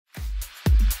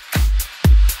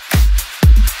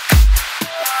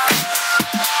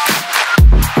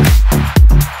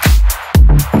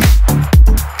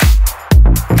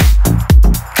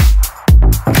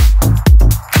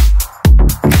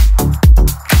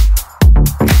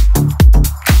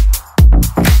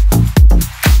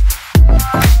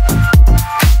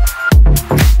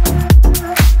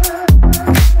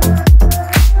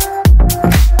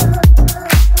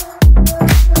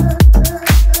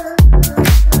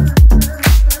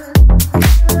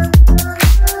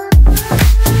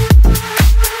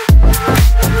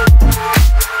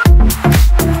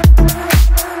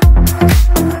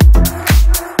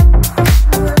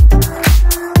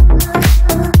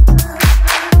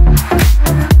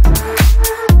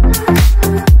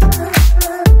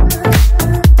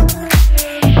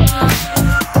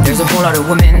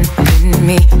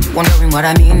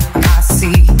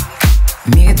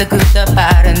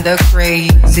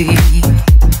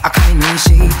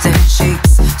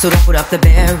so don't put up the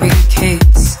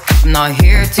barricades. I'm not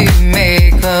here to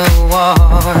make a war,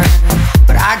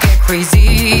 but I get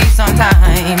crazy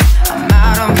sometimes. I'm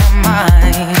out of my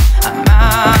mind, I'm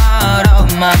out of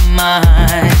my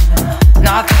mind.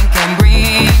 Nothing can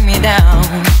bring me down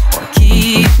or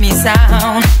keep me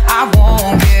sound. I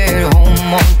won't get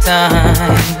home on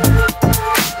time.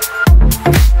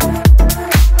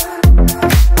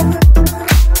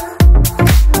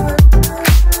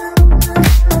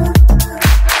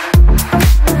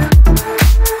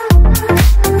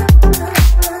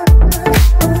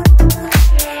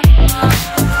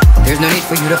 No need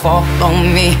for you to follow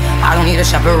me. I don't need a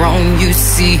chaperone, you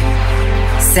see.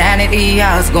 Sanity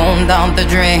has gone down the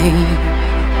drain.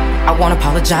 I wanna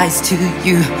apologize to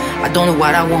you. I don't know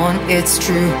what I want, it's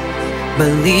true.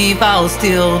 Believe I'll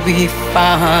still be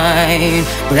fine.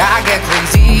 But I get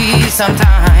crazy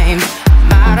sometimes.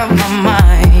 I'm out of my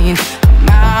mind, I'm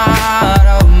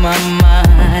out of my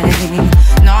mind.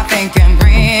 Nothing can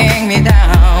bring me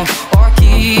down or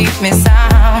keep me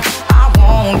sound. I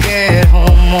won't get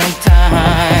home on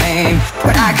time,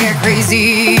 but I get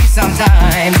crazy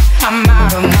sometimes. I'm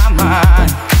out of my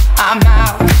mind, I'm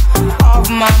out of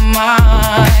my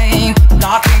mind.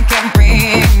 Nothing can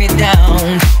bring me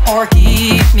down or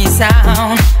keep me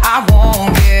sound. I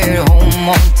won't get home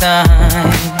on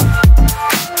time.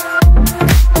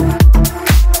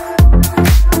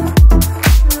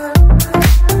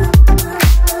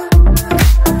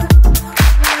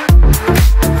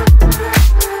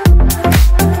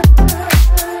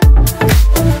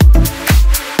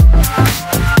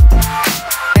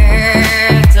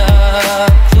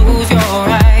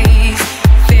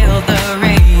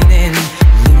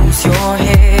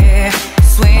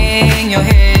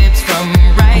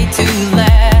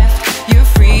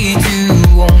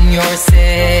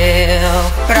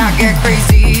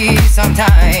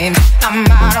 Sometimes I'm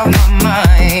out of my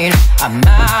mind, I'm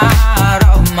out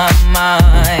of my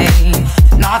mind.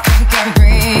 Nothing can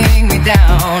bring me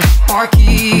down or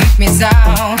keep me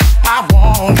sound. I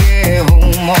won't get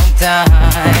home on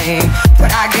time,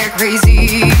 but I get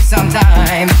crazy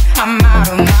sometimes. I'm out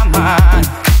of my